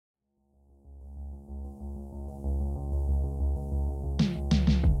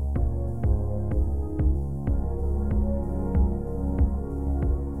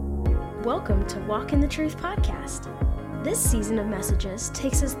Welcome to Walk in the Truth podcast. This season of messages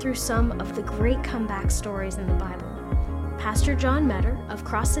takes us through some of the great comeback stories in the Bible. Pastor John Metter of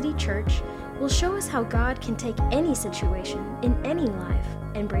Cross City Church will show us how God can take any situation in any life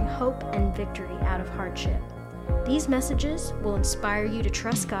and bring hope and victory out of hardship. These messages will inspire you to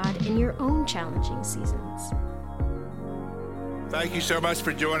trust God in your own challenging seasons. Thank you so much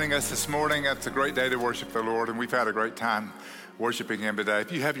for joining us this morning. It's a great day to worship the Lord, and we've had a great time worshiping Him today.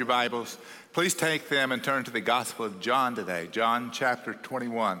 If you have your Bibles, please take them and turn to the Gospel of John today, John chapter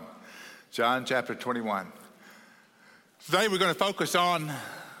 21. John chapter 21. Today we're going to focus on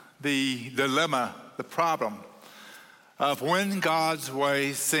the dilemma, the problem of when God's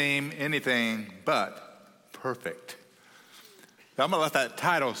ways seem anything but perfect. Now, I'm going to let that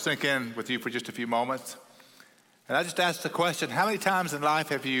title sink in with you for just a few moments. And I just asked the question, how many times in life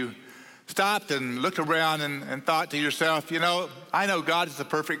have you stopped and looked around and thought to yourself, you know, I know God is the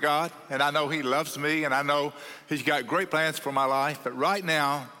perfect God, and I know He loves me, and I know He's got great plans for my life, but right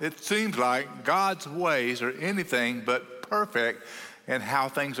now it seems like God's ways are anything but perfect in how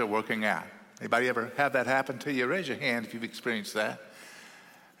things are working out. Anybody ever have that happen to you? Raise your hand if you've experienced that.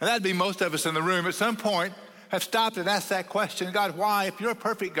 And that'd be most of us in the room at some point have stopped and asked that question, God, why, if you're a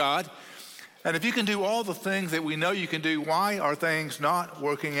perfect God, and if you can do all the things that we know you can do, why are things not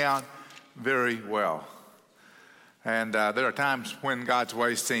working out very well? And there are times when God's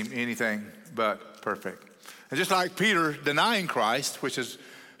ways seem anything but perfect. And just like Peter denying Christ, which is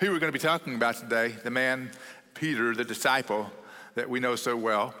who we're going to be talking about today, the man Peter, the disciple that we know so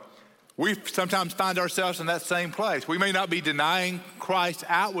well, we sometimes find ourselves in that same place. We may not be denying Christ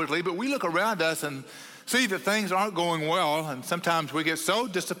outwardly, but we look around us and see that things aren't going well, and sometimes we get so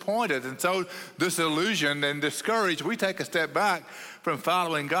disappointed and so disillusioned and discouraged, we take a step back from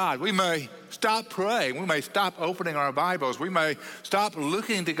following God. We may stop praying. We may stop opening our Bibles. We may stop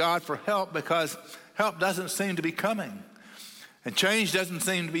looking to God for help because help doesn't seem to be coming, and change doesn't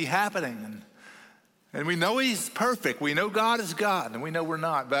seem to be happening. And we know He's perfect. We know God is God, and we know we're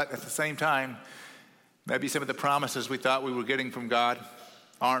not. But at the same time, maybe some of the promises we thought we were getting from God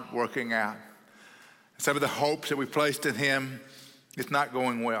aren't working out. Some of the hopes that we placed in Him, it's not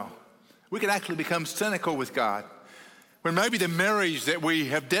going well. We can actually become cynical with God. When maybe the marriage that we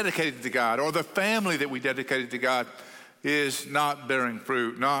have dedicated to God or the family that we dedicated to God is not bearing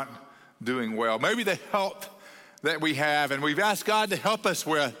fruit, not doing well. Maybe the health that we have and we've asked God to help us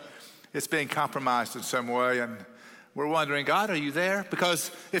with, it's being compromised in some way, and we're wondering, God, are you there? Because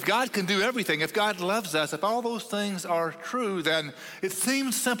if God can do everything, if God loves us, if all those things are true, then it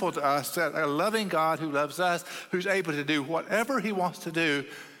seems simple to us that a loving God who loves us, who's able to do whatever He wants to do,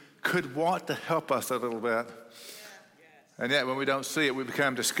 could want to help us a little bit. And yet when we don't see it, we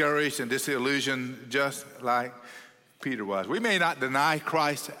become discouraged and disillusioned just like Peter was. We may not deny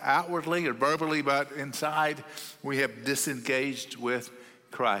Christ outwardly or verbally, but inside we have disengaged with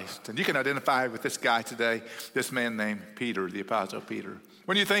Christ. And you can identify with this guy today, this man named Peter, the Apostle Peter.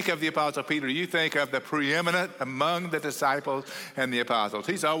 When you think of the Apostle Peter, you think of the preeminent among the disciples and the apostles.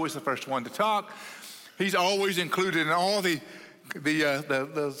 He's always the first one to talk. He's always included in all the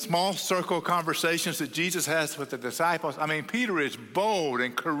small circle conversations that Jesus has with the disciples. I mean, Peter is bold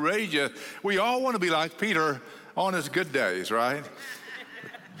and courageous. We all want to be like Peter on his good days, right?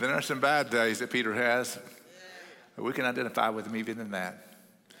 There are some bad days that Peter has, but we can identify with him even in that.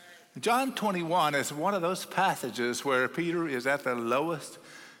 John 21 is one of those passages where Peter is at the lowest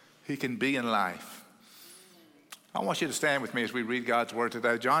he can be in life. I want you to stand with me as we read God's word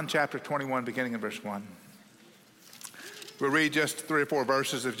today. John chapter 21, beginning in verse 1. We'll read just 3 or 4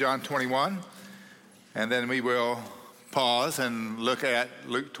 verses of John 21, and then we will pause and look at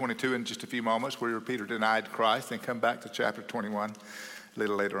Luke 22 in just a few moments, where Peter denied Christ, and come back to chapter 21 a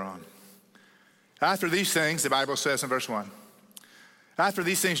little later on. After these things, the Bible says in verse 1, after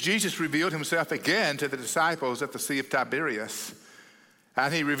these things, Jesus revealed Himself again to the disciples at the Sea of Tiberias.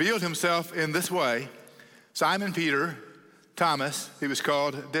 And He revealed Himself in this way: Simon Peter, Thomas, who was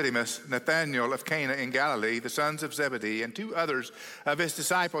called Didymus, Nathanael of Cana in Galilee, the sons of Zebedee, and 2 others of His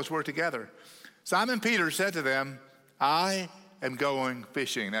disciples were together. Simon Peter said to them, I am going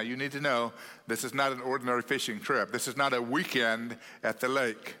fishing. Now you need to know, this is not an ordinary fishing trip. This is not a weekend at the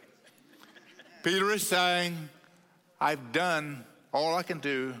lake. Peter is saying, I've done all I can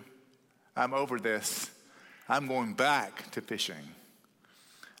do. I'm over this. I'm going back to fishing.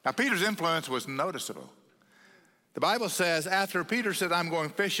 Now, Peter's influence was noticeable. The Bible says, after Peter said, I'm going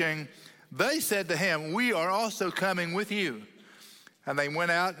fishing, they said to him, we are also coming with you. And they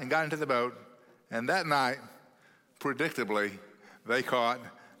went out and got into the boat. And that night, predictably, they caught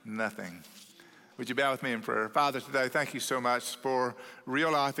nothing. Would you bow with me in prayer? Father, today, thank you so much for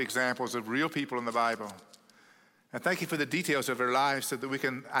real-life examples of real people in the Bible. And thank you for the details of their lives so that we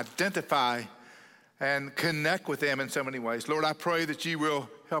can identify and connect with them in so many ways. Lord, I pray that you will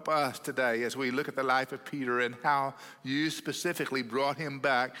help us today as we look at the life of Peter and how you specifically brought him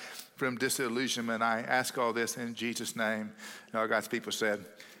back from disillusionment. I ask all this in Jesus' name. And all God's people said,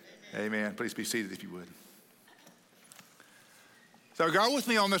 amen. Please be seated if you would. So go with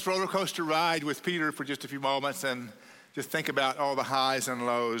me on this roller coaster ride with Peter for just a few moments and just think about all the highs and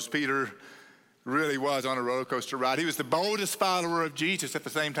lows. Peter really was on a roller coaster ride. He was the boldest follower of Jesus. At the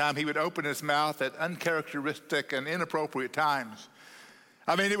same time, he would open his mouth at uncharacteristic and inappropriate times.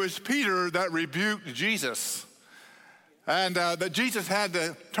 I mean, it was Peter that rebuked Jesus. And that Jesus had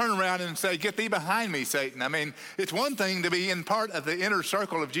to turn around and say, "Get thee behind me, Satan." I mean, it's one thing to be in part of the inner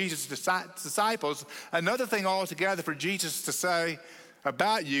circle of Jesus' disciples. Another thing altogether for Jesus to say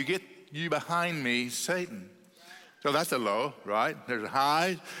about you, "Get you behind me, Satan." So that's a low, right? There's a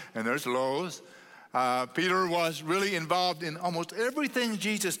high and there's lows. Peter was really involved in almost everything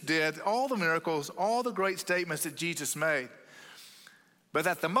Jesus did, all the miracles, all the great statements that Jesus made. But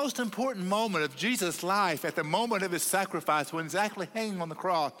at the most important moment of Jesus' life, at the moment of his sacrifice, when he's actually hanging on the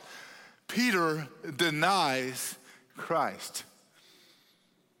cross, Peter denies Christ.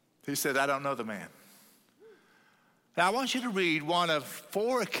 He said, "I don't know the man." Now, I want you to read one of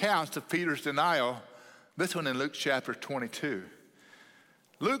 4 accounts of Peter's denial, this one in Luke chapter 22.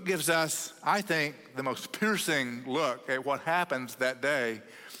 Luke gives us, I think, the most piercing look at what happens that day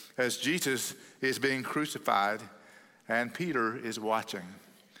as Jesus is being crucified and Peter is watching.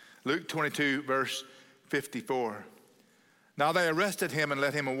 Luke 22, verse 54. Now they arrested him and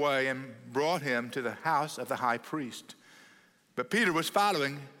led him away and brought him to the house of the high priest. But Peter was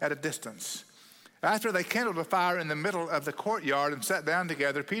following at a distance. After they kindled a fire in the middle of the courtyard and sat down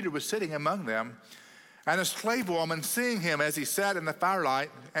together, Peter was sitting among them. And a slave woman, seeing him as he sat in the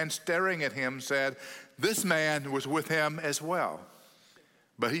firelight and staring at him, said, "This man was with him as well."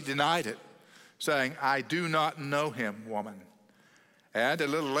 But he denied it, saying, "I do not know him, woman." And a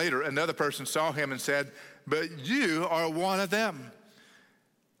little later, another person saw him and said, "But you are one of them."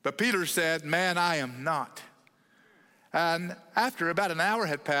 But Peter said, "Man, I am not." And after about an hour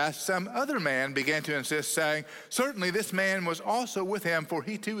had passed, some other man began to insist, saying, "Certainly this man was also with him, for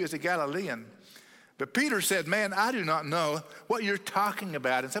he too is a Galilean." But Peter said, "Man, I do not know what you're talking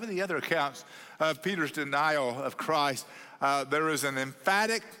about." In some of the other accounts of Peter's denial of Christ, there is an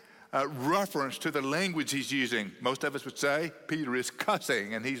emphatic reference to the language he's using. Most of us would say Peter is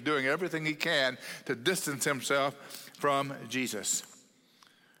cussing, and he's doing everything he can to distance himself from Jesus.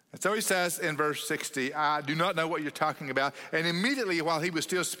 And so he says in verse 60, "I do not know what you're talking about." And immediately while he was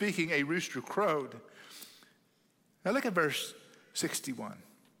still speaking, a rooster crowed. Now look at verse 61.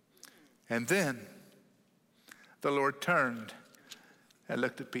 And then the Lord turned and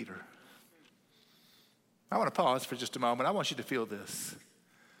looked at Peter. I want to pause for just a moment. I want you to feel this.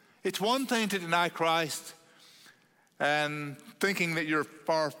 It's one thing to deny Christ and thinking that you're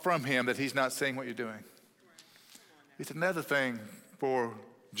far from him, that he's not seeing what you're doing. It's another thing for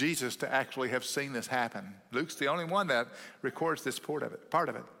Jesus to actually have seen this happen. Luke's the only one that records this part of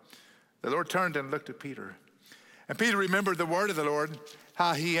it. The Lord turned and looked at Peter. And Peter remembered the word of the Lord,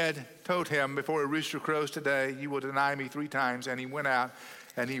 how he had told him, "Before a rooster crows today, you will deny me 3 times. And he went out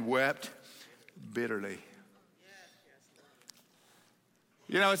and he wept bitterly.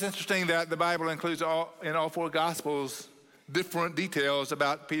 You know, it's interesting that the Bible includes in all 4 Gospels different details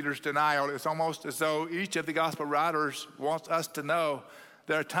about Peter's denial. It's almost as though each of the Gospel writers wants us to know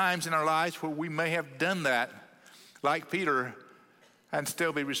there are times in our lives where we may have done that, like Peter, and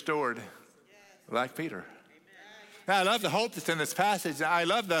still be restored, like Peter. Now, I love the hope that's in this passage. I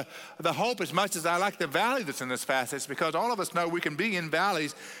love the hope as much as I like the valley that's in this passage, because all of us know we can be in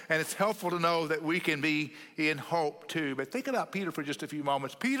valleys, and it's helpful to know that we can be in hope too. But think about Peter for just a few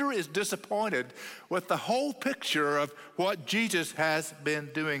moments. Peter is disappointed with the whole picture of what Jesus has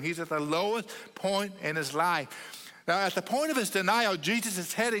been doing. He's at the lowest point in his life. Now, at the point of his denial, Jesus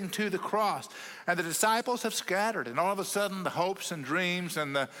is heading to the cross, and the disciples have scattered, and all of a sudden the hopes and dreams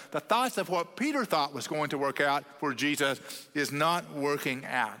and the thoughts of what Peter thought was going to work out for Jesus is not working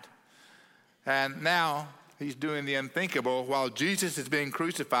out. And now he's doing the unthinkable. While Jesus is being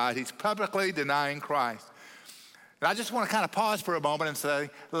crucified, he's publicly denying Christ. And I just want to kind of pause for a moment and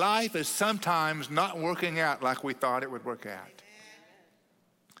say, life is sometimes not working out like we thought it would work out.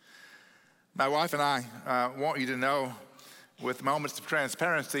 My wife and I want you to know, with moments of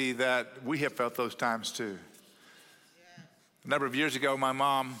transparency, that we have felt those times too. A number of years ago, my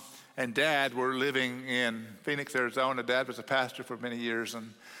mom and dad were living in Phoenix, Arizona. Dad was a pastor for many years,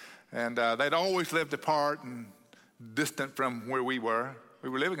 and And they'd always lived apart and distant from where we were. We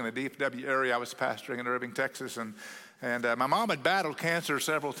were living in the DFW area. I was pastoring in Irving, Texas. And my mom had battled cancer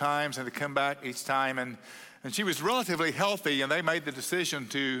several times and had come back each time. And she was relatively healthy, and they made the decision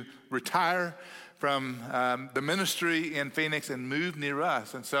to retire from the ministry in Phoenix and move near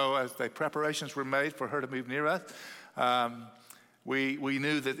us. And so as the preparations were made for her to move near us, we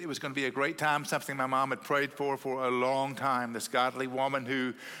knew that it was going to be a great time, something my mom had prayed for a long time. This godly woman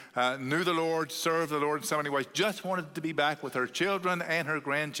who knew the Lord, served the Lord in so many ways, just wanted to be back with her children and her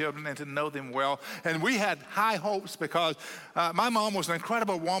grandchildren and to know them well. And we had high hopes because my mom was an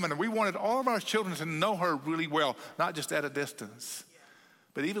incredible woman, and we wanted all of our children to know her really well, not just at a distance.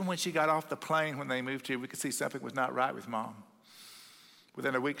 But even when she got off the plane when they moved here, we could see something was not right with Mom.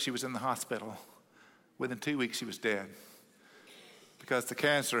 Within a week, she was in the hospital. Within 2 weeks, she was dead because the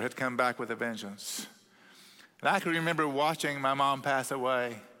cancer had come back with a vengeance. And I can remember watching my mom pass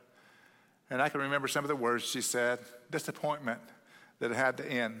away, and I can remember some of the words she said, disappointment that it had to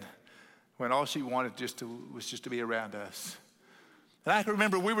end when all she wanted was just to be around us. And I can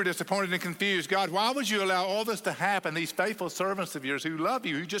remember we were disappointed and confused. God, why would you allow all this to happen, these faithful servants of yours who love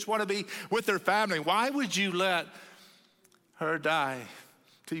you, who just want to be with their family? Why would you let her die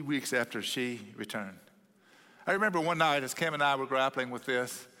 2 weeks after she returned? I remember one night as Kim and I were grappling with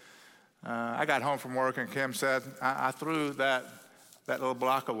this, I got home from work and Kim said, I threw that little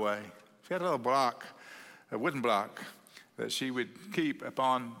block away. She had a little block, a wooden block, that she would keep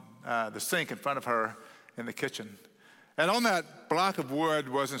upon the sink in front of her in the kitchen. And on that block of wood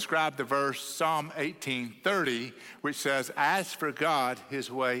was inscribed the verse Psalm 18:30, which says, as for God, his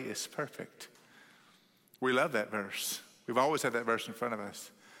way is perfect. We love that verse. We've always had that verse in front of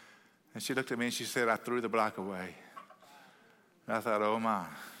us. And she looked at me and she said, I threw the block away. And I thought, oh my.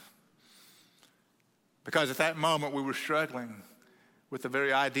 Because at that moment we were struggling with the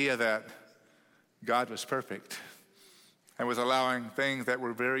very idea that God was perfect and was allowing things that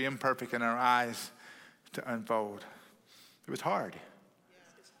were very imperfect in our eyes to unfold. It was hard.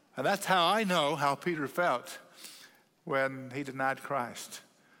 And that's how I know how Peter felt when he denied Christ.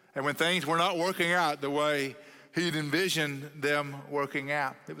 And when things were not working out the way he'd envisioned them working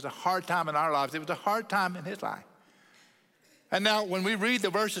out. It was a hard time in our lives. It was a hard time in his life. And now when we read the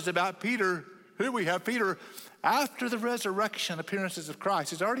verses about Peter, here we have Peter after the resurrection appearances of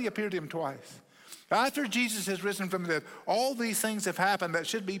Christ. He's already appeared to him twice. After Jesus has risen from the dead, all these things have happened that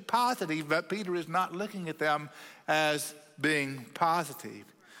should be positive, but Peter is not looking at them as being positive.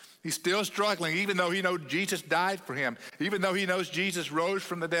 He's still struggling, even though he knows Jesus died for him, even though he knows Jesus rose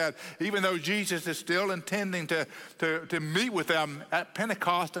from the dead, even though Jesus is still intending to meet with them at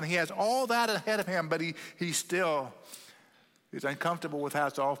Pentecost, and he has all that ahead of him, but he still is uncomfortable with how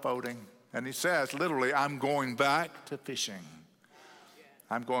it's all folding. And he says, literally, I'm going back to fishing.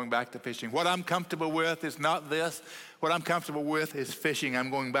 I'm going back to fishing. What I'm comfortable with is not this. What I'm comfortable with is fishing. I'm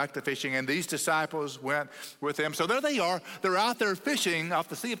going back to fishing. And these disciples went with him. So there they are. They're out there fishing off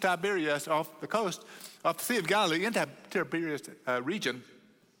the Sea of Tiberias, off the coast of the Sea of Galilee, in the Tiberias region.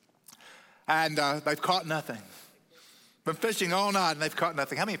 And they've caught nothing. Been fishing all night and they've caught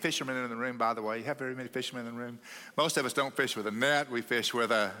nothing. How many fishermen are in the room, by the way? You have very many fishermen in the room. Most of us don't fish with a net. We fish with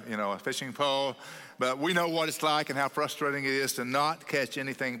a fishing pole. But we know what it's like and how frustrating it is to not catch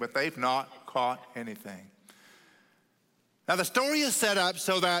anything, but they've not caught anything. Now the story is set up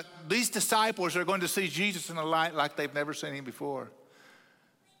so that these disciples are going to see Jesus in a light like they've never seen him before.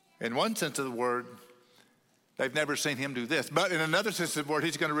 In one sense of the word, they've never seen him do this. But in another sense of the word,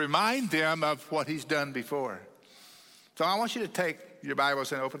 he's going to remind them of what he's done before. So I want you to take your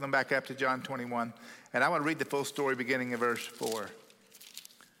Bibles and open them back up to John 21. And I want to read the full story beginning in verse 4.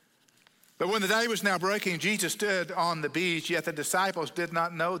 But when the day was now breaking, Jesus stood on the beach, yet the disciples did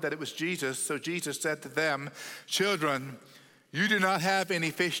not know that it was Jesus. So Jesus said to them, children, you do not have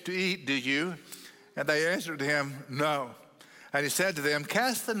any fish to eat, do you? And they answered him, no. And he said to them,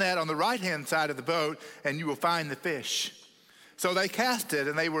 cast the net on the right-hand side of the boat, and you will find the fish. So they cast it,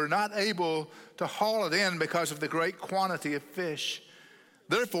 and they were not able to haul it in because of the great quantity of fish.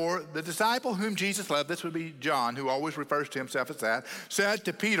 Therefore, the disciple whom Jesus loved, this would be John, who always refers to himself as that, said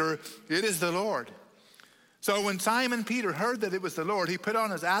to Peter, it is the Lord. So when Simon Peter heard that it was the Lord, he put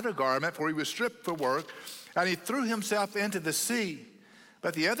on his outer garment, for he was stripped for work, and he threw himself into the sea.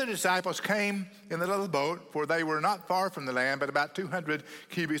 But the other disciples came in the little boat, for they were not far from the land, but about 200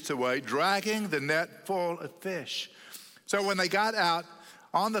 cubits away, dragging the net full of fish. So when they got out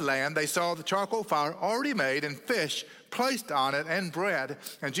on the land, they saw the charcoal fire already made and fish placed on it and bread.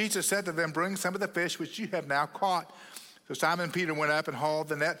 And Jesus said to them, bring some of the fish which you have now caught. So Simon Peter went up and hauled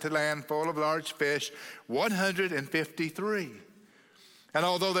the net to land full of large fish, 153. And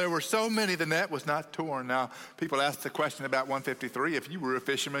although there were so many, the net was not torn. Now, people ask the question about 153. If you were a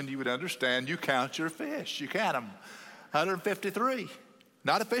fisherman, you would understand. You count your fish. You count them. 153.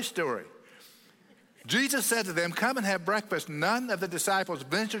 Not a fish story. Jesus said to them, "Come and have breakfast." None of the disciples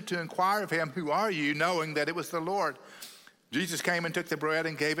ventured to inquire of him, "Who are you?" knowing that it was the Lord. Jesus came and took the bread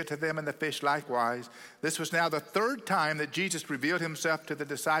and gave it to them, and the fish likewise. This was now the third time that Jesus revealed himself to the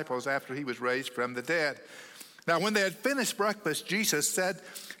disciples after he was raised from the dead. Now, when they had finished breakfast, Jesus said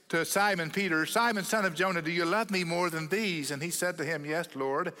to Simon Peter, "Simon, son of Jonah, do you love me more than these?" And he said to him, "Yes,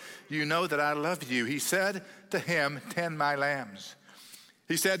 Lord, you know that I love you." He said to him, "Tend my lambs."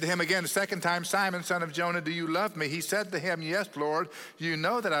 He said to him again a second time, "Simon, son of Jonah, do you love me?" He said to him, "Yes, Lord, you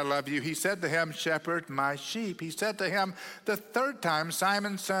know that I love you." He said to him, "Shepherd my sheep." He said to him the third time,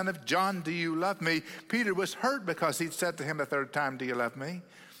 "Simon, son of John, do you love me?" Peter was hurt because he'd said to him the third time, "Do you love me?"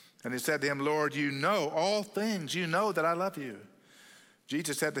 And he said to him, "Lord, you know all things. You know that I love you."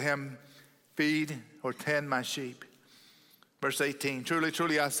 Jesus said to him, "Feed or tend my sheep." Verse 18, "Truly,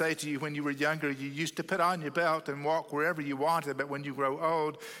 truly, I say to you, when you were younger, you used to put on your belt and walk wherever you wanted. But when you grow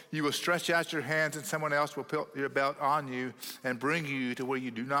old, you will stretch out your hands and someone else will put your belt on you and bring you to where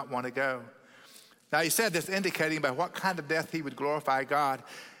you do not want to go." Now, he said this indicating by what kind of death he would glorify God.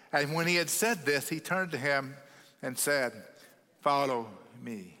 And when he had said this, he turned to him and said, "Follow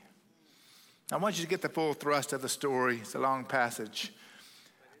me." I want you to get the full thrust of the story. It's a long passage.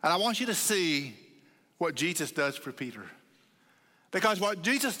 And I want you to see what Jesus does for Peter. Because what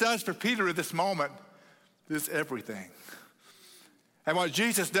Jesus does for Peter at this moment is everything. And what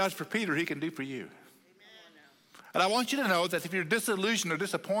Jesus does for Peter, he can do for you. And I want you to know that if you're disillusioned or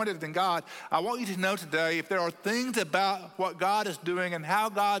disappointed in God, I want you to know today if there are things about what God is doing and how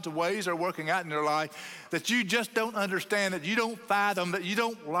God's ways are working out in your life that you just don't understand, that you don't fathom, that you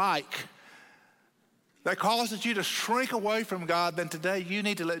don't like, that causes you to shrink away from God, then today you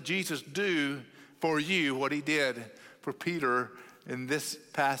need to let Jesus do for you what he did for Peter in this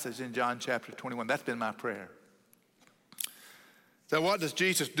passage in John chapter 21. That's been my prayer. So what does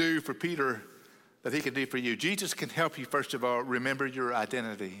Jesus do for Peter that he can do for you? Jesus can help you, first of all, remember your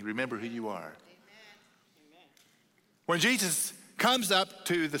identity. Remember who you are. Amen. When Jesus comes up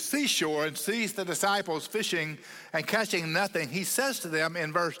to the seashore and sees the disciples fishing and catching nothing, he says to them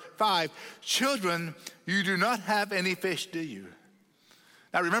in verse 5, "Children, you do not have any fish, do you?"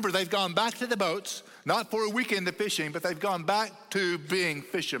 Now remember, they've gone back to the boats, not for a weekend of fishing, but they've gone back to being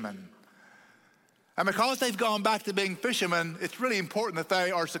fishermen. And because they've gone back to being fishermen, it's really important that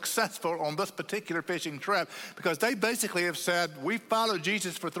they are successful on this particular fishing trip, because they basically have said, "We followed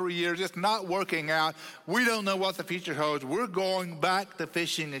Jesus for 3 years. It's not working out. We don't know what the future holds. We're going back to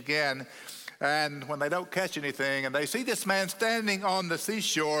fishing again." And when they don't catch anything and they see this man standing on the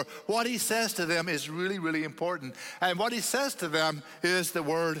seashore, what he says to them is really, really important. And what he says to them is the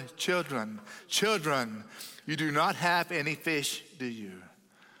word children. "Children, you do not have any fish, do you?"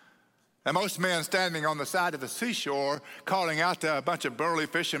 And most men standing on the side of the seashore calling out to a bunch of burly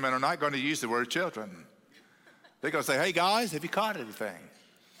fishermen are not going to use the word children. They're going to say, "Hey guys, have you caught anything?"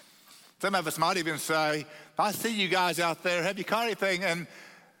 Some of us might even say, "I see you guys out there. Have you caught anything?" And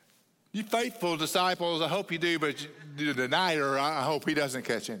you faithful disciples, I hope you do, but you denier, I hope he doesn't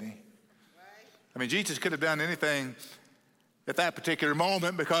catch any. I mean, Jesus could have done anything at that particular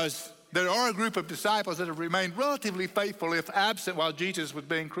moment, because there are a group of disciples that have remained relatively faithful, if absent, while Jesus was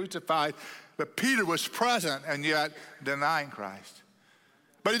being crucified. But Peter was present and yet denying Christ.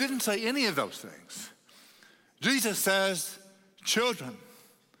 But he didn't say any of those things. Jesus says, "Children."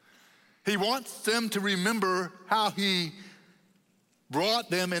 He wants them to remember how he brought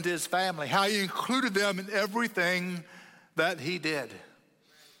them into his family, how he included them in everything that he did.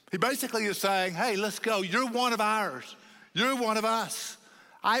 He basically is saying, "Hey, let's go. You're one of ours. You're one of us.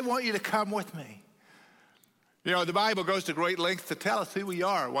 I want you to come with me." You know, the Bible goes to great lengths to tell us who we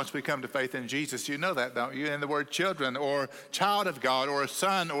are once we come to faith in Jesus. You know that, don't you? And the word children or child of God or a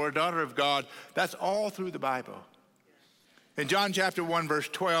son or a daughter of God, that's all through the Bible. In John chapter 1, verse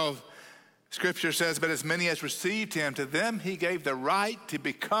 12, Scripture says, "But as many as received him, to them he gave the right to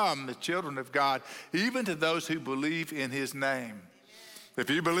become the children of God, even to those who believe in his name." If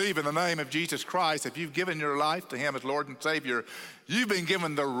you believe in the name of Jesus Christ, if you've given your life to him as Lord and Savior, you've been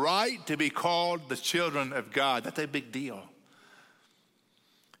given the right to be called the children of God. That's a big deal.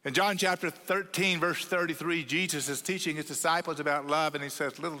 In John chapter 13, verse 33, Jesus is teaching his disciples about love, and he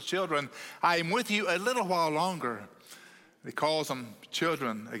says, "Little children, I am with you a little while longer." He calls them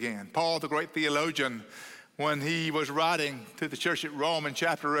children again. Paul, the great theologian, when he was writing to the church at Rome in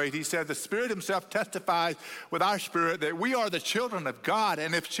chapter 8, he said, "The Spirit himself testifies with our spirit that we are the children of God,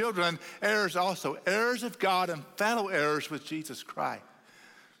 and if children, heirs also, heirs of God and fellow heirs with Jesus Christ."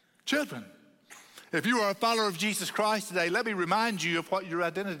 Children. If you are a follower of Jesus Christ today, let me remind you of what your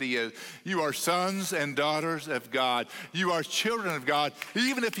identity is. You are sons and daughters of God. You are children of God,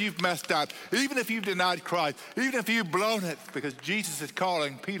 even if you've messed up, even if you've denied Christ, even if you've blown it, because Jesus is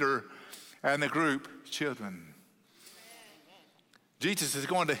calling Peter and the group children. Jesus is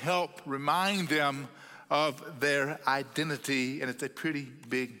going to help remind them of their identity, and it's a pretty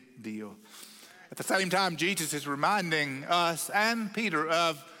big deal. At the same time, Jesus is reminding us and Peter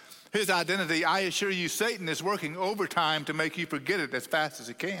of his identity. I assure you, Satan is working overtime to make you forget it as fast as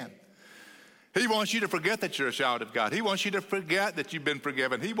he can. He wants you to forget that you're a child of God. He wants you to forget that you've been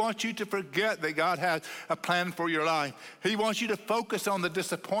forgiven. He wants you to forget that God has a plan for your life. He wants you to focus on the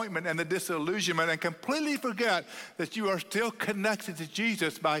disappointment and the disillusionment and completely forget that you are still connected to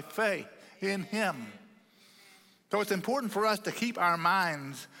Jesus by faith in him. So it's important for us to keep our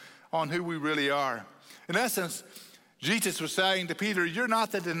minds on who we really are. In essence, Jesus was saying to Peter, you're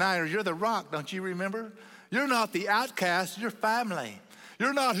not the denier, you're the rock, don't you remember? You're not the outcast, you're family.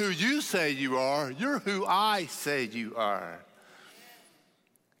 You're not who you say you are, you're who I say you are.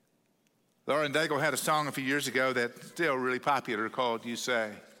 Lauren Daigle had a song a few years ago that's still really popular called You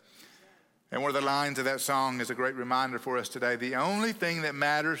Say. And one of the lines of that song is a great reminder for us today. The only thing that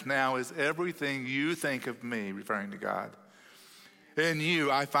matters now is everything you think of me, referring to God. In you,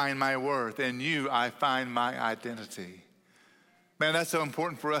 I find my worth. In you, I find my identity. Man, that's so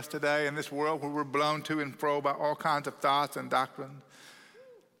important for us today in this world where we're blown to and fro by all kinds of thoughts and doctrine.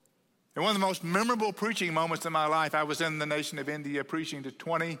 And one of the most memorable preaching moments in my life, I was in the nation of India preaching to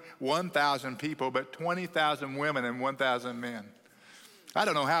 21,000 people, but 20,000 women and 1,000 men. I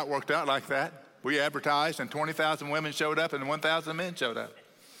don't know how it worked out like that. We advertised and 20,000 women showed up and 1,000 men showed up.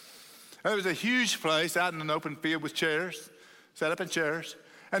 It was a huge place out in an open field with chairs. Set up in chairs.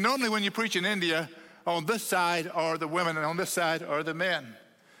 And normally when you preach in India, on this side are the women and on this side are the men.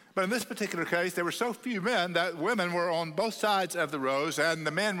 But in this particular case, there were so few men that women were on both sides of the rows and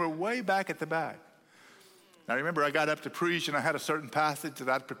the men were way back at the back. Now remember, I got up to preach and I had a certain passage that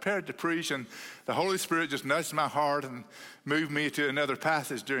I'd prepared to preach, and the Holy Spirit just nudged my heart and moved me to another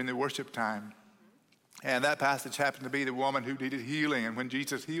passage during the worship time. And that passage happened to be the woman who needed healing. And when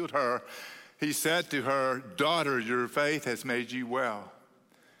Jesus healed her, he said to her, daughter, your faith has made you well.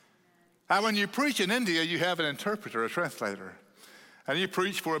 Now, when you preach in India, you have an interpreter, a translator. And you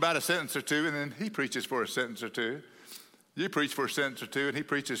preach for about a sentence or two, and then he preaches for a sentence or two. You preach for a sentence or two, and he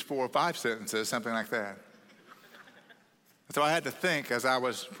preaches 4 or 5 sentences, something like that. So I had to think as I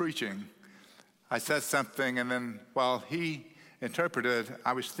was preaching. I said something, and then while he interpreted,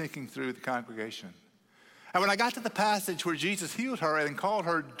 I was thinking through the congregation. And when I got to the passage where Jesus healed her and called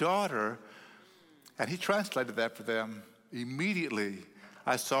her daughter, and he translated that for them, immediately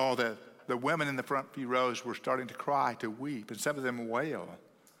I saw that the women in the front few rows were starting to cry, to weep, and some of them wail.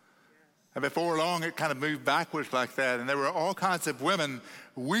 And before long, it kind of moved backwards like that, and there were all kinds of women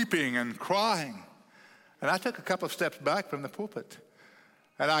weeping and crying. And I took a couple of steps back from the pulpit,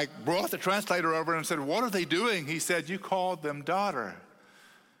 and I brought the translator over and said, what are they doing? He said, you called them daughter.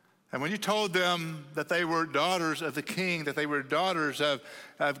 And when you told them that they were daughters of the King, that they were daughters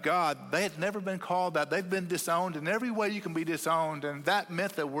of God, they had never been called that. They'd been disowned in every way you can be disowned. And that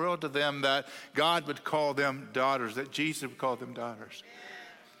meant the world to them that God would call them daughters, that Jesus would call them daughters.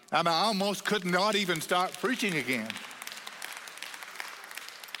 I mean, I almost could not even start preaching again.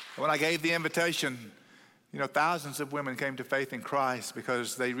 When I gave the invitation, thousands of women came to faith in Christ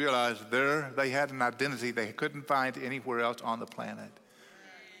because they realized they had an identity they couldn't find anywhere else on the planet.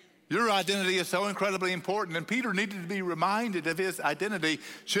 Your identity is so incredibly important, and Peter needed to be reminded of his identity.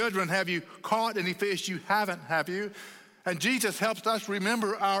 Children, have you caught any fish you haven't, have you? And Jesus helps us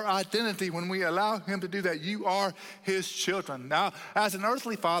remember our identity when we allow him to do that. You are his children. Now, as an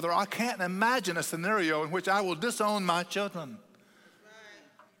earthly father, I can't imagine a scenario in which I will disown my children.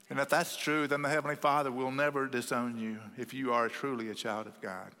 And if that's true, then the Heavenly Father will never disown you if you are truly a child of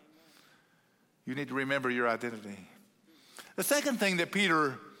God. You need to remember your identity. The second thing that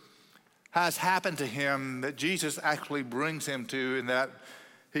Peter has happened to him that Jesus actually brings him to, and that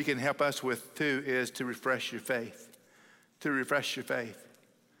he can help us with too, is to refresh your faith. To refresh your faith.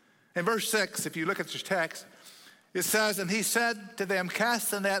 In verse 6, if you look at your text, it says, and he said to them,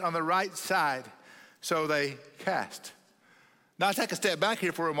 cast the net on the right side. So they cast. Now I take a step back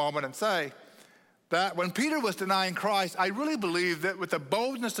here for a moment and say that when Peter was denying Christ, I really believe that with the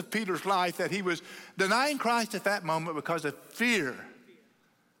boldness of Peter's life, that he was denying Christ at that moment because of fear.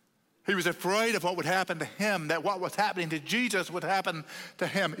 He was afraid of what would happen to him, that what was happening to Jesus would happen to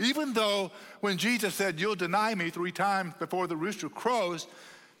him. Even though when Jesus said, you'll deny me 3 times before the rooster crows,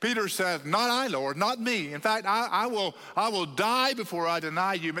 Peter says, not I, Lord, not me. In fact, I will die before I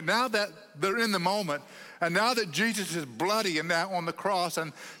deny you. But now that they're in the moment, and now that Jesus is bloody and now on the cross,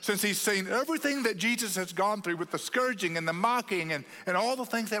 and since he's seen everything that Jesus has gone through with the scourging and the mocking and all the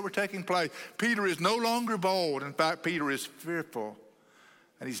things that were taking place, Peter is no longer bold. In fact, Peter is fearful,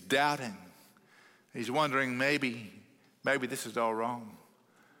 and he's doubting. He's wondering, maybe this is all wrong.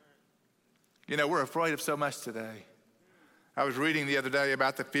 You know, we're afraid of so much today. I was reading the other day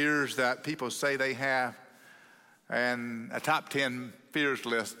about the fears that people say they have, and a top 10 fears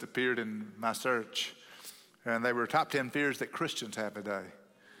list appeared in my search, and they were top 10 fears that Christians have today.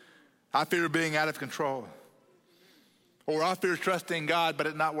 I fear being out of control, or I fear trusting God but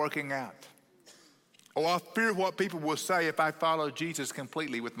it not working out, or I fear what people will say if I follow Jesus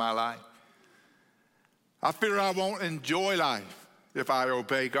completely with my life. I fear I won't enjoy life if I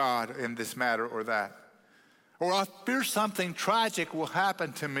obey God in this matter or that. Or I fear something tragic will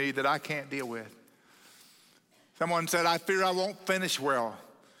happen to me that I can't deal with. Someone said, I fear I won't finish well,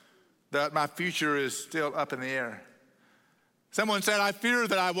 that my future is still up in the air. Someone said, I fear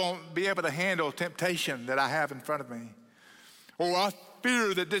that I won't be able to handle temptation that I have in front of me. Or I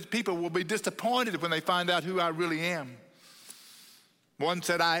fear that people will be disappointed when they find out who I really am. One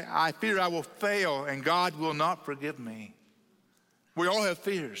said, I fear I will fail and God will not forgive me. We all have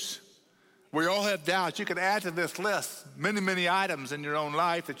fears. We all have doubts. You can add to this list many, many items in your own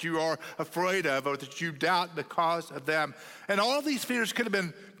life that you are afraid of or that you doubt because of them. And all of these fears could have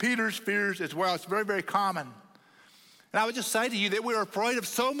been Peter's fears as well. It's very, very common. And I would just say to you that we're afraid of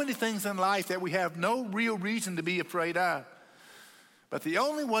so many things in life that we have no real reason to be afraid of. But the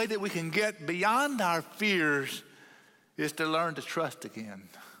only way that we can get beyond our fears is to learn to trust again.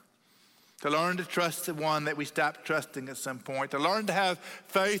 To learn to trust the one that we stopped trusting at some point. To learn to have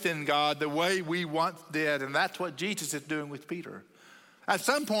faith in God the way we once did. And that's what Jesus is doing with Peter. At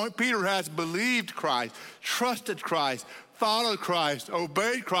some point, Peter has believed Christ, trusted Christ, followed Christ,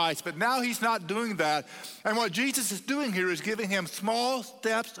 obeyed Christ. But now he's not doing that. And what Jesus is doing here is giving him small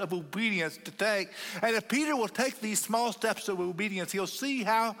steps of obedience to take. And if Peter will take these small steps of obedience, he'll see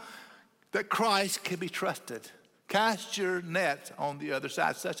how that Christ can be trusted. Cast your net on the other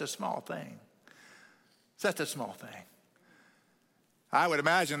side. Such a small thing. Such a small thing. I would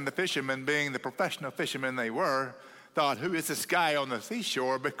imagine the fishermen, being the professional fishermen they were, thought, who is this guy on the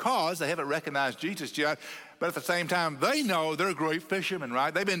seashore? Because they haven't recognized Jesus yet. But at the same time, they know they're great fishermen,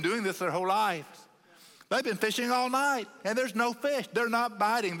 right? They've been doing this their whole lives. They've been fishing all night, and there's no fish. They're not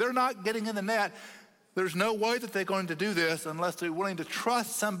biting. They're not getting in the net. There's no way that they're going to do this unless they're willing to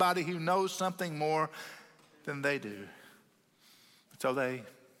trust somebody who knows something more than they do. So they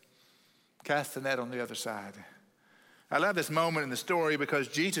cast the net on the other side. I love this moment in the story because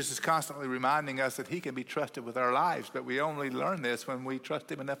Jesus is constantly reminding us that he can be trusted with our lives, but we only learn this when we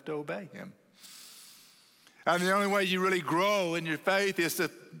trust him enough to obey him. And the only way you really grow in your faith is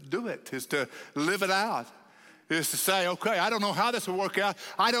to do it, is to live it out. Is to say, okay, I don't know how this will work out.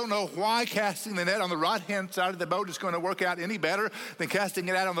 I don't know why casting the net on the right-hand side of the boat is going to work out any better than casting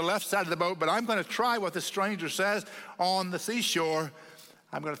it out on the left side of the boat, but I'm going to try what the stranger says on the seashore.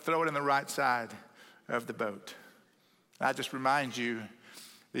 I'm going to throw it in the right side of the boat. I just remind you,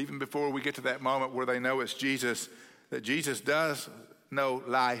 even before we get to that moment where they know it's Jesus, that Jesus does know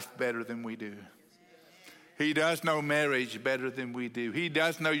life better than we do. He does know marriage better than we do. He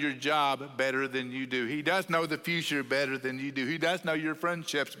does know your job better than you do. He does know the future better than you do. He does know your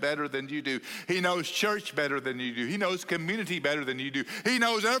friendships better than you do. He knows church better than you do. He knows community better than you do. He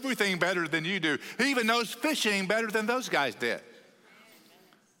knows everything better than you do. He even knows fishing better than those guys did.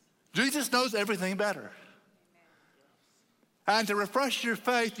 Jesus knows everything better. And to refresh your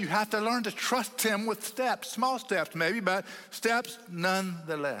faith, you have to learn to trust him with steps, small steps maybe, but steps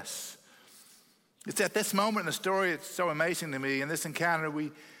nonetheless. It's at this moment in the story, it's so amazing to me. In this encounter,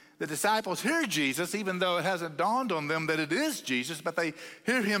 the disciples hear Jesus, even though it hasn't dawned on them that it is Jesus, but they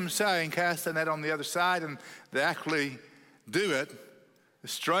hear him saying, cast the net on the other side, and they actually do it. The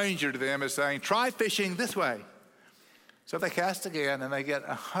stranger to them is saying, try fishing this way. So they cast again, and they get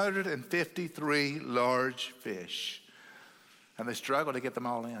 153 large fish. And they struggle to get them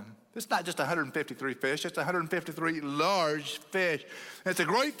all in. It's not just 153 fish, it's 153 large fish. And it's a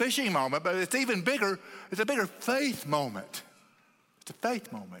great fishing moment, but it's even bigger. It's a bigger faith moment. It's a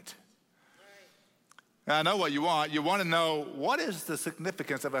faith moment. Now, I know what you want. You want to know, what is the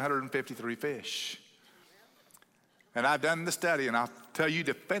significance of 153 fish? And I've done the study, and I'll tell you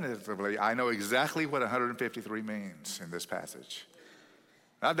definitively, I know exactly what 153 means in this passage.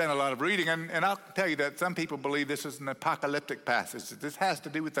 I've done a lot of reading, and I'll tell you that some people believe this is an apocalyptic passage. This has to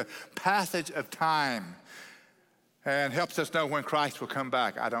do with the passage of time. and helps us know when Christ will come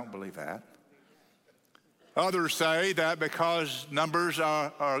back. I don't believe that. Others say that because numbers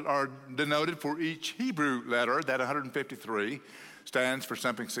are denoted for each Hebrew letter, that 153 stands for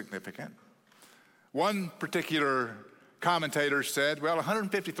something significant. One particular commentator said, well,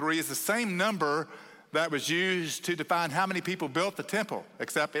 153 is the same number that was used to define how many people built the temple,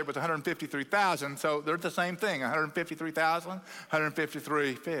 except it was 153,000, so they're the same thing, 153,000,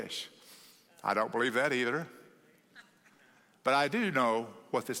 153 fish. I don't believe that either. But I do know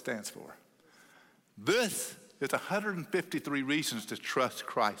what this stands for. This is 153 reasons to trust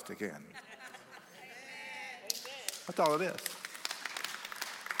Christ again. That's all it is.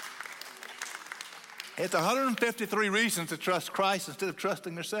 It's 153 reasons to trust Christ instead of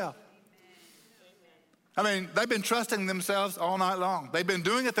trusting yourself. I mean, they've been trusting themselves all night long. They've been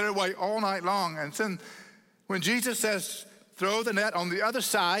doing it their way all night long. And then when Jesus says, throw the net on the other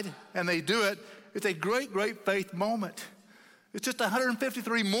side, and they do it, it's a great, great faith moment. It's just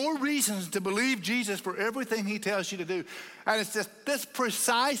 153 more reasons to believe Jesus for everything he tells you to do. And it's just this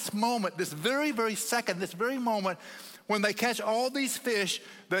precise moment, this very, very second, this very moment when they catch all these fish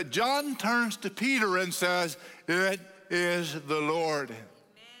that John turns to Peter and says, it is the Lord. Amen.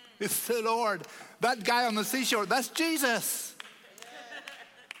 It's the Lord. That guy on the seashore, that's Jesus.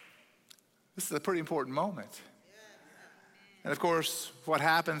 This is a pretty important moment. And of course, what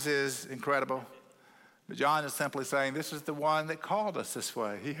happens is incredible. But John is simply saying, this is the one that called us this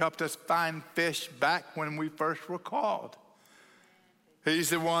way. He helped us find fish back when we first were called.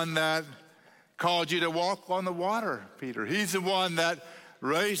 He's the one that called you to walk on the water, Peter. He's the one that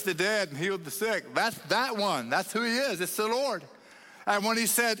raised the dead and healed the sick. That's that one. That's who he is. It's the Lord. And when he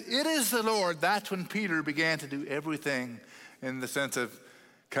said, it is the Lord, that's when Peter began to do everything in the sense of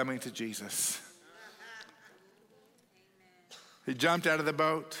coming to Jesus. He jumped out of the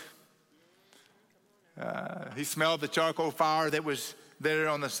boat. He smelled the charcoal fire that was there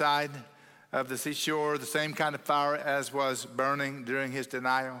on the side of the seashore, the same kind of fire as was burning during his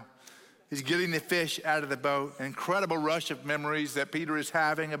denial. He's getting the fish out of the boat. An incredible rush of memories that Peter is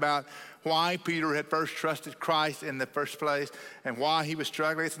having about why Peter had first trusted Christ in the first place and why he was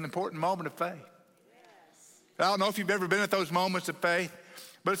struggling. It's an important moment of faith. Yes. I don't know if you've ever been at those moments of faith,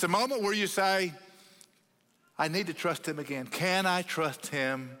 but it's a moment where you say, I need to trust him again. Can I trust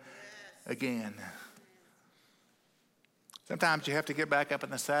him again? Sometimes you have to get back up in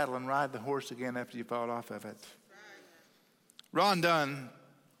the saddle and ride the horse again after you fall off of it. Ron Dunn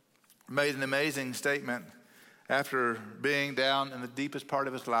made an amazing statement after being down in the deepest part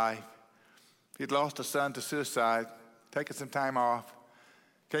of his life. He'd lost a son to suicide, taken some time off,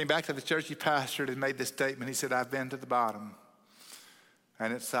 came back to the church he pastored and made this statement. He said, I've been to the bottom,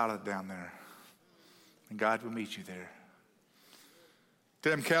 and it's solid down there, and God will meet you there.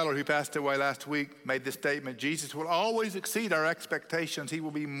 Tim Keller, who passed away last week, made this statement, Jesus will always exceed our expectations. He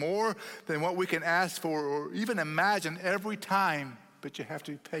will be more than what we can ask for or even imagine every time, but you have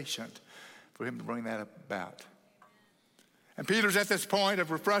to be patient for him to bring that about. And Peter's at this point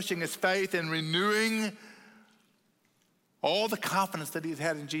of refreshing his faith and renewing all the confidence that he's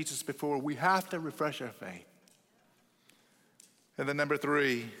had in Jesus before. We have to refresh our faith. And then number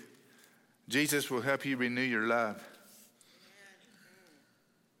 3, Jesus will help you renew your love.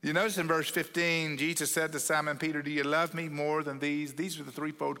 You notice in verse 15, Jesus said to Simon Peter, do you love me more than these? These are the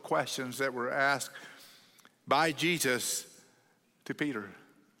threefold questions that were asked by Jesus to Peter.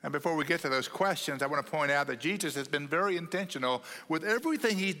 And before we get to those questions, I want to point out that Jesus has been very intentional with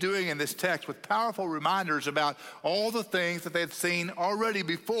everything he's doing in this text with powerful reminders about all the things that they'd seen already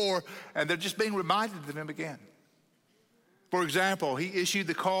before, and they're just being reminded of him again. For example, he issued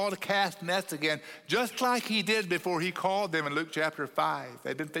the call to cast nets again, just like he did before he called them in Luke chapter 5.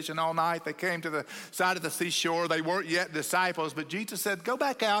 They'd been fishing all night. They came to the side of the seashore. They weren't yet disciples, but Jesus said, go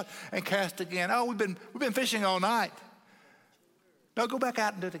back out and cast again. Oh, we've been fishing all night. No, go back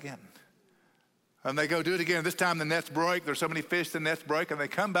out and do it again. And they go do it again. This time the nets break. There's so many fish, the nets break, and they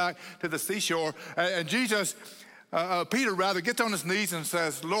come back to the seashore. And Peter gets on his knees and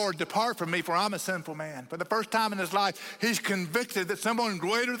says, Lord, depart from me, for I'm a sinful man. For the first time in his life, he's convicted that someone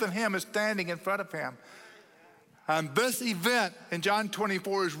greater than him is standing in front of him. And this event in John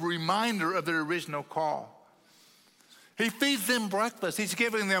 24 is a reminder of their original call. He feeds them breakfast. He's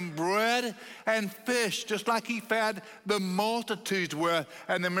giving them bread and fish, just like he fed the multitudes with.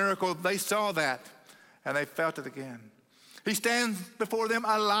 And the miracle, they saw that, and they felt it again. He stands before them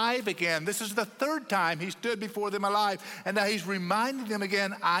alive again. This is the third time he stood before them alive. And now he's reminding them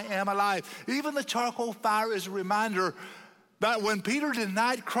again, I am alive. Even the charcoal fire is a reminder that when Peter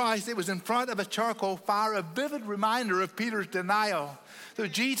denied Christ, it was in front of a charcoal fire, a vivid reminder of Peter's denial. So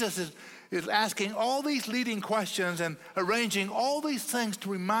Jesus is asking all these leading questions and arranging all these things to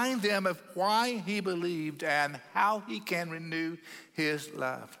remind them of why he believed and how he can renew his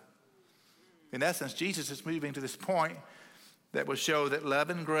love. In essence, Jesus is moving to this point that will show that love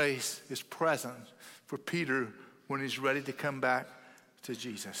and grace is present for Peter when he's ready to come back to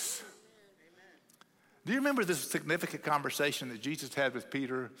Jesus. Do you remember this significant conversation that Jesus had with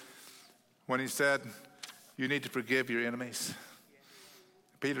Peter when he said, you need to forgive your enemies?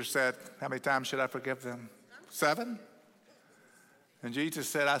 Peter said, how many times should I forgive them? 7? And Jesus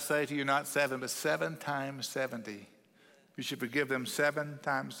said, I say to you, not 7, but 7 times 70. You should forgive them 7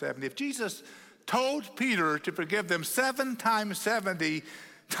 times 70. If Jesus told Peter to forgive them 7 times 70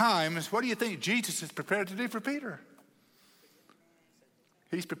 times, what do you think Jesus is prepared to do for Peter?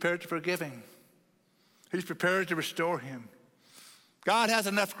 He's prepared to forgive him. He's prepared to restore him. God has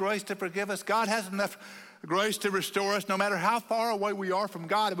enough grace to forgive us. God has enough grace to restore us no matter how far away we are from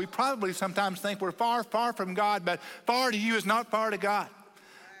God. And we probably sometimes think we're far, far from God, but far to you is not far to God.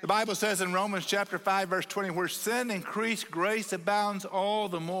 The Bible says in Romans chapter 5, verse 20, where sin increased, grace abounds all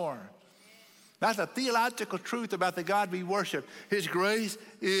the more. That's a theological truth about the God we worship. His grace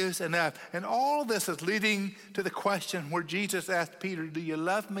is enough. And all this is leading to the question where Jesus asked Peter, do you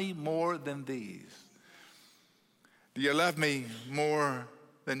love me more than these? Do you love me more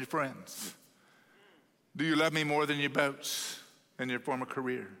than your friends? Do you love me more than your boats and your former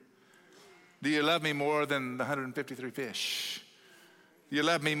career? Do you love me more than the 153 fish? Do you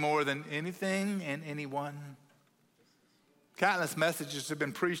love me more than anything and anyone? Countless messages have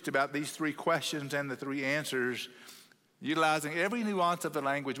been preached about these 3 questions and the 3 answers, utilizing every nuance of the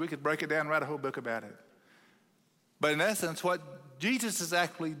language. We could break it down and write a whole book about it. But in essence, what Jesus is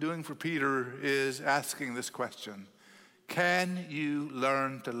actually doing for Peter is asking this question: can you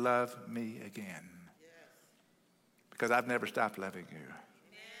learn to love me again? Because I've never stopped loving you.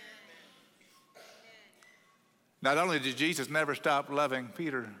 Not only did Jesus never stop loving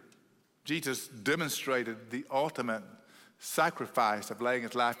Peter, Jesus demonstrated the ultimate sacrifice of laying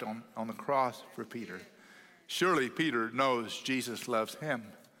his life on the cross for Peter. Surely Peter knows Jesus loves him.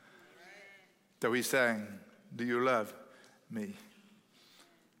 So he's saying, do you love me?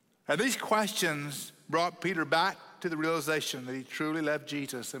 And these questions brought Peter back to the realization that he truly loved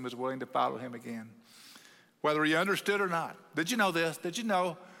Jesus and was willing to follow him again, whether he understood or not. Did you know this? Did you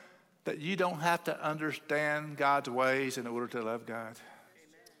know that you don't have to understand God's ways in order to love God?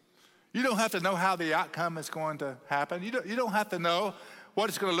 You don't have to know how the outcome is going to happen. You don't have to know what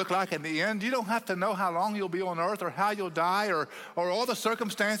it's going to look like in the end. You don't have to know how long you'll be on earth or how you'll die or all the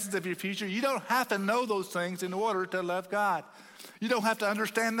circumstances of your future. You don't have to know those things in order to love God. You don't have to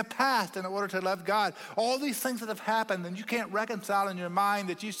understand the past in order to love God. All these things that have happened and you can't reconcile in your mind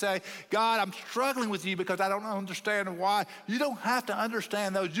that you say, God, I'm struggling with you because I don't understand why. You don't have to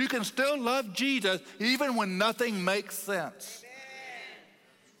understand those. You can still love Jesus even when nothing makes sense.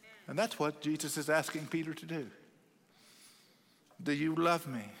 And that's what Jesus is asking Peter to do. Do you love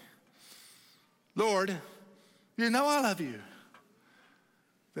me? Lord, you know I love you.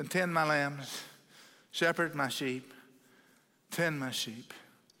 Then tend my lambs, shepherd my sheep, tend my sheep.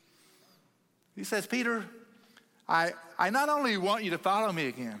 He says, Peter, I not only want you to follow me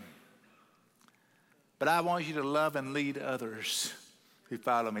again, but I want you to love and lead others who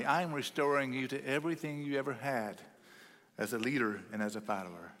follow me. I am restoring you to everything you ever had as a leader and as a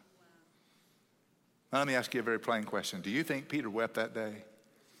follower. Now, let me ask you a very plain question. Do you think Peter wept that day?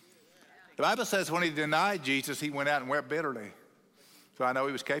 The Bible says when he denied Jesus, he went out and wept bitterly. So I know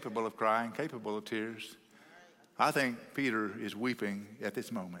he was capable of crying, capable of tears. I think Peter is weeping at this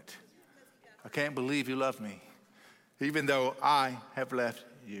moment. I can't believe you love me, even though I have left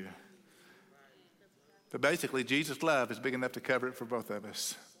you. But basically, Jesus' love is big enough to cover it for both of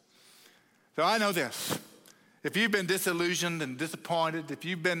us. So I know this. If you've been disillusioned and disappointed, if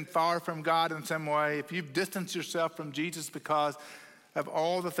you've been far from God in some way, if you've distanced yourself from Jesus because of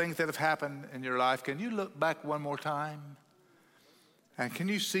all the things that have happened in your life, can you look back one more time? And can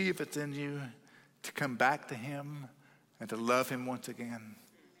you see if it's in you to come back to him and to love him once again?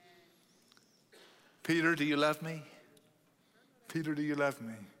 Peter, do you love me? Peter, do you love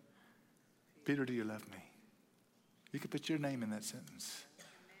me? Peter, do you love me? You could put your name in that sentence.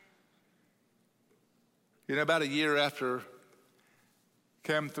 You know, about a year after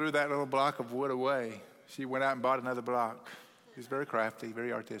Kim threw that little block of wood away, she went out and bought another block. She was very crafty,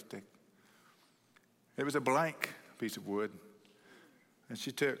 very artistic. It was a blank piece of wood. And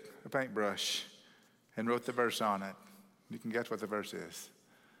she took a paintbrush and wrote the verse on it. You can guess what the verse is.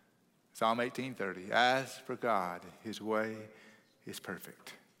 Psalm 18:30. As for God, his way is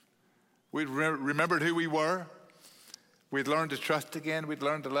perfect. We remembered who we were. We'd learn to trust again. We'd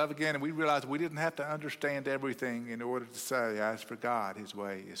learn to love again. And we realized we didn't have to understand everything in order to say, as for God, his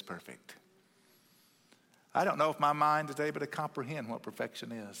way is perfect. I don't know if my mind is able to comprehend what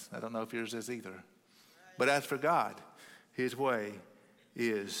perfection is. I don't know if yours is either. But as for God, his way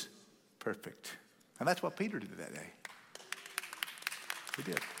is perfect. And that's what Peter did that day. He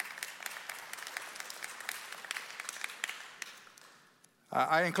did.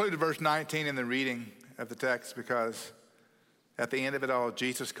 I included verse 19 in the reading of the text because at the end of it all,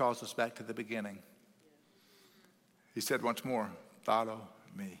 Jesus calls us back to the beginning. He said once more, follow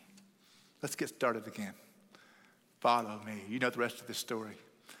me. Let's get started again. Follow me. You know the rest of the story.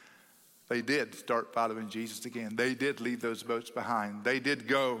 They did start following Jesus again. They did leave those boats behind. They did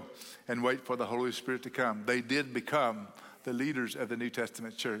go and wait for the Holy Spirit to come. They did become the leaders of the New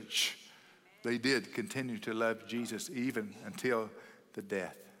Testament church. They did continue to love Jesus even until the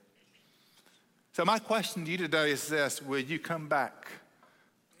death. So my question to you today is this: will you come back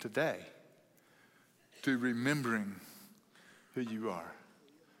today to remembering who you are?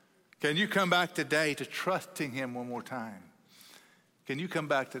 Can you come back today to trusting him one more time? Can you come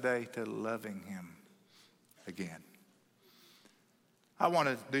back today to loving him again? I want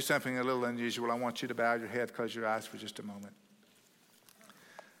to do something a little unusual. I want you to bow your head, close your eyes for just a moment.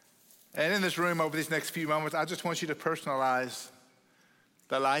 And in this room over these next few moments, I just want you to personalize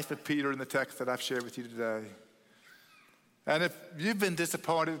the life of Peter in the text that I've shared with you today. And if you've been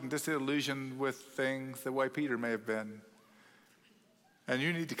disappointed and disillusioned with things the way Peter may have been, and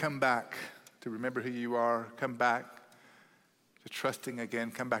you need to come back to remember who you are, come back to trusting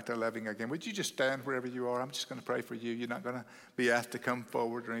again, come back to loving again, would you just stand wherever you are? I'm just going to pray for you. You're not going to be asked to come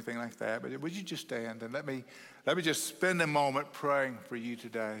forward or anything like that, but would you just stand and let me just spend a moment praying for you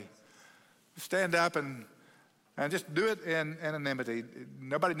today. Stand up and just do it in anonymity.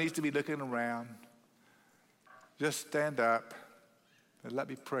 Nobody needs to be looking around. Just stand up and let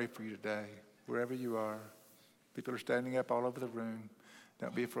me pray for you today, wherever you are. People are standing up all over the room.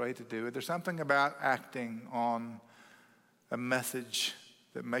 Don't be afraid to do it. There's something about acting on a message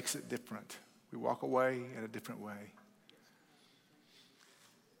that makes it different. We walk away in a different way.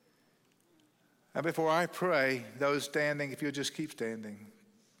 And before I pray, those standing, if you'll just keep standing,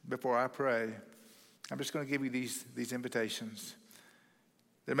 before I pray, I'm just going to give you these invitations.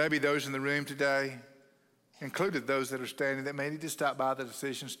 There may be those in the room today, included those that are standing, that may need to stop by the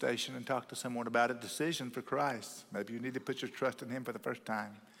decision station and talk to someone about a decision for Christ. Maybe you need to put your trust in him for the first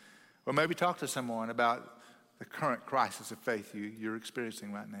time. Or maybe talk to someone about the current crisis of faith you're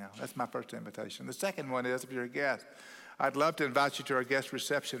experiencing right now. That's my first invitation. The second one is, if you're a guest, I'd love to invite you to our guest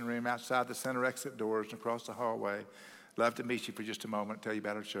reception room outside the center exit doors and across the hallway. Love to meet you for just a moment, tell you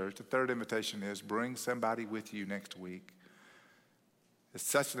about our church. The third invitation is bring somebody with you next week. It's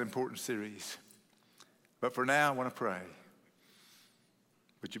such an important series. But for now, I want to pray.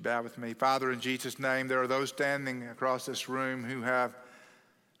 Would you bow with me? Father, in Jesus' name, there are those standing across this room who have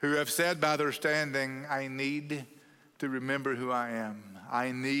said by their standing, I need to remember who I am.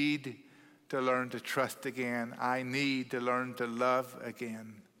 I need to learn to trust again. I need to learn to love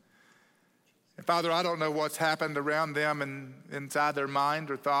again. And Father, I don't know what's happened around them and inside their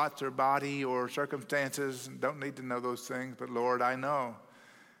mind or thoughts or body or circumstances. Don't need to know those things. But Lord, I know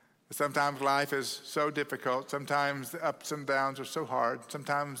that sometimes life is so difficult. Sometimes the ups and downs are so hard.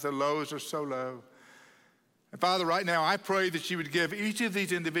 Sometimes the lows are so low. And Father, right now, I pray that you would give each of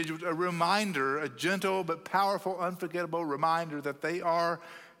these individuals a reminder, a gentle but powerful, unforgettable reminder that they are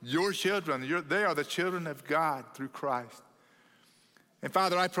your children. They are the children of God through Christ. And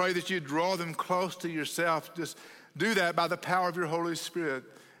Father, I pray that you draw them close to yourself. Just do that by the power of your Holy Spirit.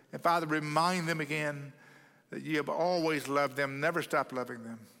 And Father, remind them again that you have always loved them, never stop loving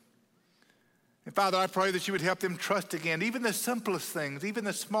them. And Father, I pray that you would help them trust again. Even the simplest things, even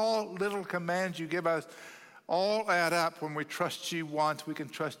the small little commands you give us, all add up. When we trust you once, we can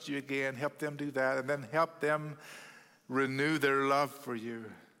trust you again. Help them do that, and then help them renew their love for you.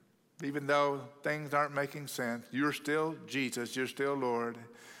 Even though things aren't making sense, you're still Jesus, you're still Lord.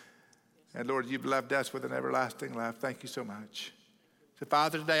 And Lord, you've loved us with an everlasting love. Thank you so much. So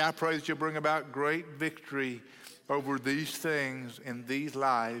Father, today I pray that you'll bring about great victory over these things in these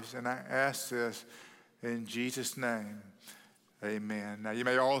lives. And I ask this in Jesus' name. Amen. Now you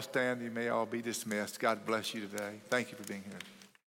may all stand, you may all be dismissed. God bless you today. Thank you for being here.